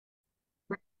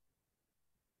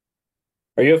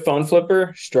Are you a phone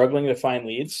flipper struggling to find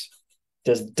leads?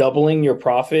 Does doubling your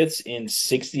profits in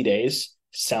 60 days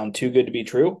sound too good to be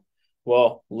true?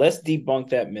 Well, let's debunk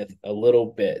that myth a little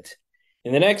bit.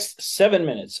 In the next 7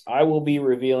 minutes, I will be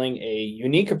revealing a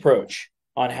unique approach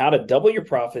on how to double your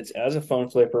profits as a phone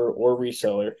flipper or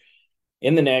reseller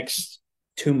in the next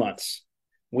 2 months.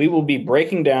 We will be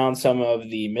breaking down some of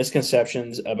the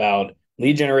misconceptions about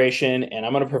lead generation, and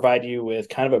I'm going to provide you with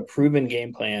kind of a proven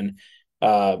game plan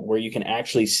where you can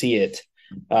actually see it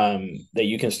that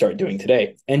you can start doing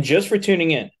today. And just for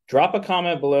tuning in, drop a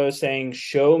comment below saying,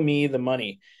 show me the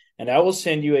money. And I will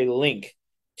send you a link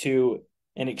to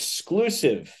an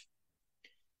exclusive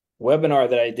webinar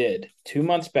that I did 2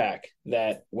 months back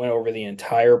that went over the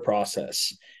entire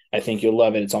process. I think you'll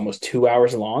love it. It's almost 2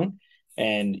 hours long,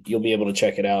 and you'll be able to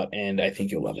check it out, and I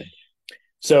think you'll love it.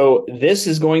 So this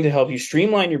is going to help you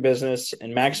streamline your business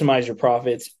and maximize your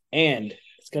profits, and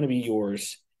it's going to be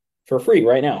yours for free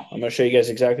right now. I'm going to show you guys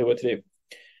exactly what to do.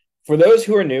 For those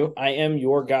who are new, I am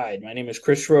your guide. My name is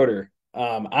Chris Schroeder.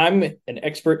 I'm an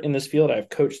expert in this field. I've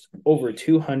coached over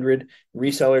 200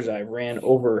 resellers. I've ran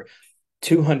over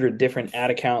 200 different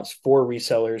ad accounts for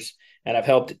resellers, and I've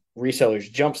helped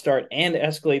resellers jumpstart and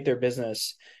escalate their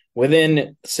business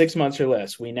within 6 months or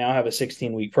less. We now have a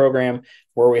 16-week program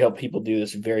where we help people do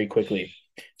this very quickly.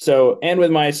 So, and with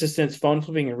my assistance, phone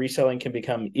flipping and reselling can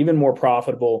become even more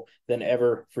profitable than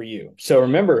ever for you. So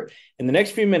remember, in the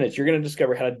next few minutes, you're going to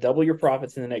discover how to double your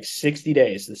profits in the next 60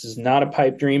 days. This is not a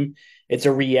pipe dream. It's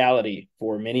a reality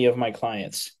for many of my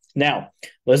clients. Now,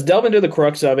 let's delve into the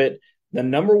crux of it. The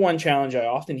number one challenge I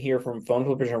often hear from phone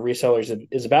flippers and resellers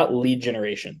is about lead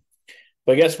generation.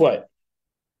 But guess what?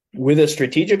 With a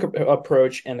strategic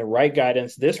approach and the right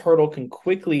guidance, this hurdle can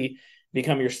quickly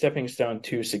become your stepping stone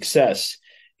to success.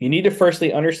 You need to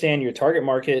firstly understand your target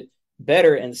market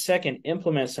better, and second,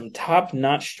 implement some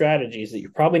top-notch strategies that you're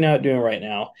probably not doing right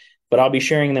now, but I'll be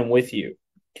sharing them with you.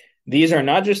 These are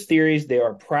not just theories, they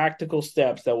are practical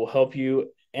steps that will help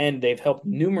you, and they've helped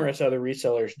numerous other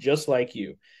resellers just like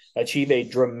you achieve a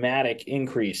dramatic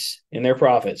increase in their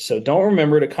profits. So don't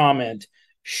remember to comment,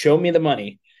 show me the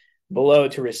money below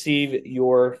to receive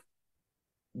your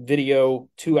video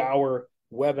 2-hour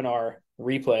webinar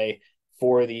replay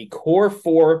for the core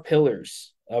 4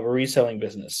 pillars of a reselling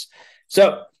business.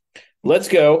 So let's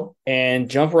go and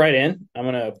jump right in. I'm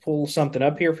going to pull something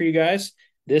up here for you guys.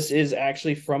 This is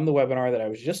actually from the webinar that I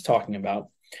was just talking about.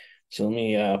 So let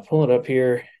me pull it up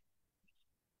here.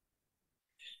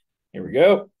 Here we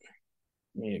go.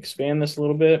 Let me expand this a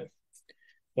little bit.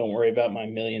 Don't worry about my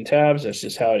million tabs. That's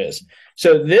just how it is.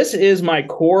 So this is my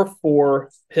core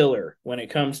 4 pillar when it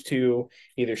comes to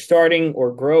either starting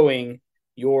or growing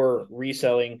your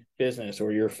reselling business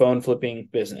or your phone flipping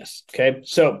business. Okay.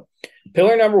 So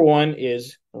pillar number 1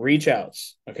 is reach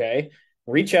outs. Okay.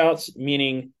 Reach outs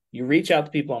meaning you reach out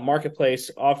to people on Marketplace,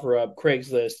 OfferUp,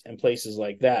 Craigslist, and places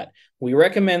like that. We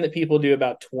recommend that people do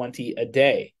about 20 a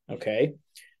day. Okay.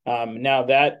 Now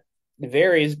that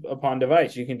varies upon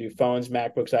device. You can do phones,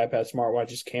 MacBooks, iPads,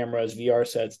 smartwatches, cameras, VR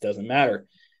sets, doesn't matter.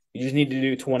 You just need to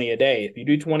do 20 a day. If you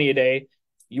do 20 a day,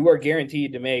 you are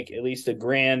guaranteed to make at least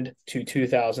 $1,000 to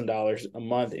 $2,000 a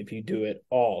month if you do it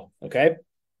all. Okay.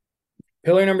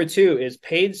 Pillar number 2 is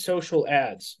paid social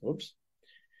ads. Oops.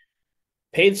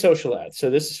 Paid social ads. So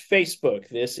this is Facebook.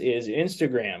 This is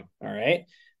Instagram. All right.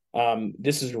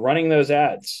 This is running those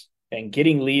ads and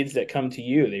getting leads that come to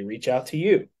you. They reach out to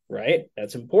you, right?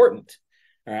 That's important.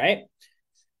 All right.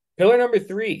 Pillar number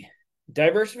 3,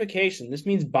 diversification. This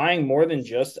means buying more than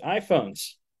just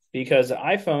iPhones, because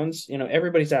iPhones,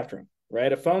 everybody's after them,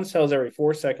 right? A phone sells every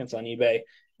 4 seconds on eBay,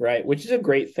 right? Which is a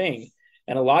great thing.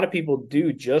 And a lot of people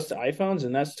do just iPhones,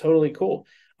 and that's totally cool.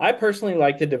 I personally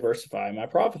like to diversify my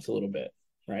profits a little bit,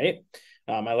 right?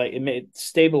 I like it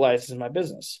stabilizes my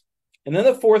business. And then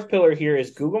the 4th pillar here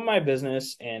is Google My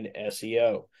Business and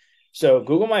SEO. So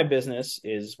Google My Business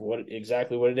is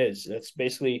exactly what it is. That's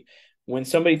basically when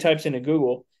somebody types into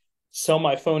Google, sell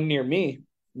my phone near me,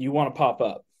 you want to pop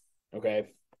up, okay?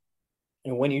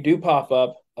 And when you do pop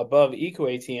up above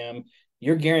EcoATM,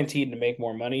 you're guaranteed to make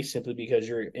more money simply because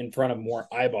you're in front of more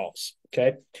eyeballs,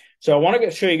 okay? So I want to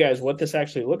show you guys what this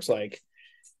actually looks like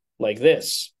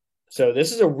this. So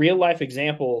this is a real-life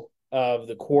example of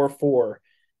the core 4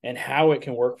 and how it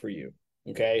can work for you,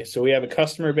 okay? So we have a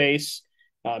customer base.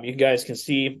 You guys can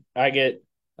see I get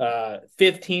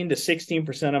 15 to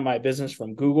 16% of my business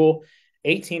from Google,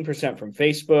 18% from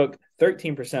Facebook,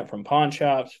 13% from pawn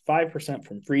shops, 5%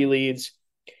 from free leads,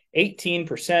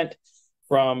 18%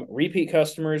 from repeat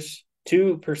customers,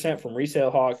 2% from Resale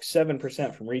Hawk,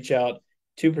 7% from reach out,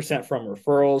 2% from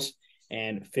referrals,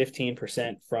 and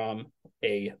 15% from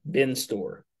a bin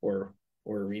store or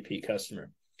a repeat customer.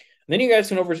 And then you guys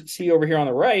can see over here on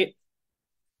the right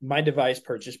my device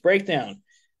purchase breakdown.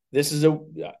 This is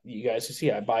you guys can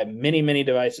see I buy many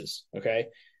devices. Okay,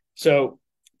 so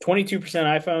 22%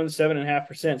 iPhone, 7.5%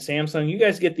 Samsung. You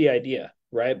guys get the idea,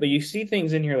 right? But you see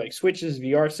things in here like switches,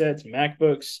 VR sets,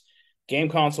 MacBooks, game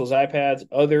consoles, iPads,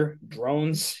 other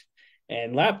drones,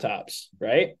 and laptops,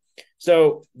 right?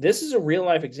 So this is a real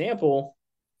life example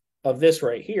of this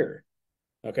right here.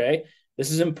 Okay,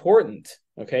 this is important.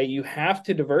 Okay, you have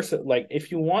to diversify. Like,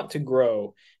 if you want to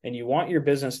grow and you want your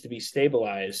business to be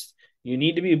stabilized, you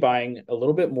need to be buying a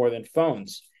little bit more than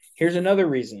phones. Here's another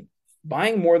reason: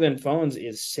 buying more than phones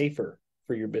is safer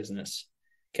for your business.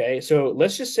 Okay, so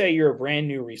let's just say you're a brand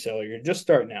new reseller, you're just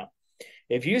starting out.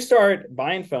 If you start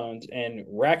buying phones and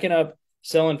racking up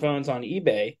selling phones on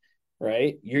eBay,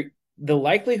 right, the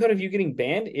likelihood of you getting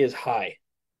banned is high.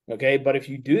 Okay, but if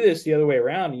you do this the other way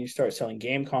around and you start selling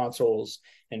game consoles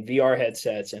and VR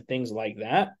headsets and things like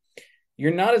that,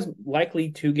 you're not as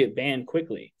likely to get banned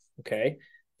quickly. Okay,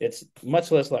 it's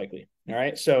much less likely. All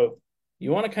right, so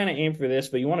you want to kind of aim for this,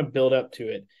 but you want to build up to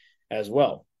it as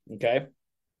well. Okay,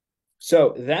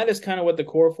 so that is kind of what the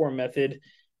Core 4 method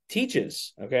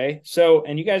teaches. Okay, so,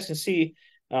 and you guys can see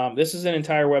this is an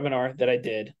entire webinar that I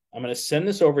did. I'm going to send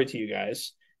this over to you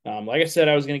guys. Like I said,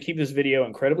 I was going to keep this video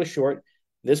incredibly short.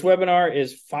 This webinar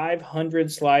is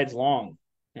 500 slides long.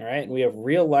 All right, and we have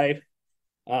real life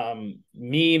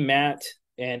me, Matt,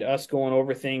 and us going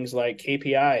over things like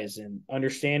KPIs and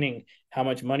understanding how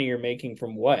much money you're making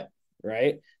from what,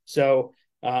 right? So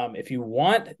if you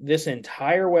want this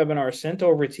entire webinar sent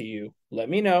over to you, let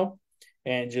me know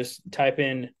and just type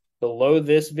in below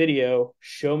this video,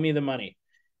 show me the money,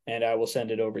 and I will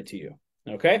send it over to you.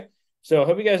 Okay, so I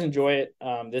hope you guys enjoy it.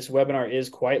 This webinar is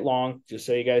quite long, just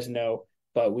so you guys know,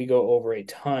 but we go over a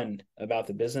ton about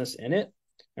the business in it.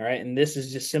 All right, and this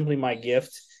is just simply my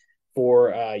gift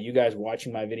for you guys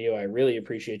watching my video. I really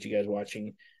appreciate you guys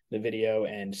watching the video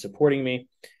and supporting me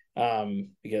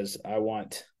because I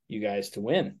want you guys to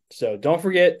win. So don't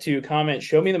forget to comment,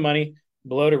 show me the money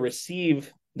below to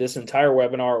receive this entire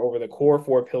webinar over the core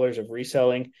 4 pillars of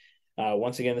reselling.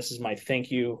 Once again, this is my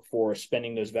thank you for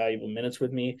spending those valuable minutes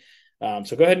with me.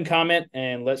 So go ahead and comment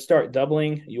and let's start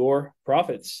doubling your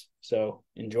profits. So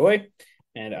enjoy,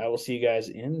 and I will see you guys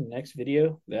in the next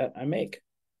video that I make.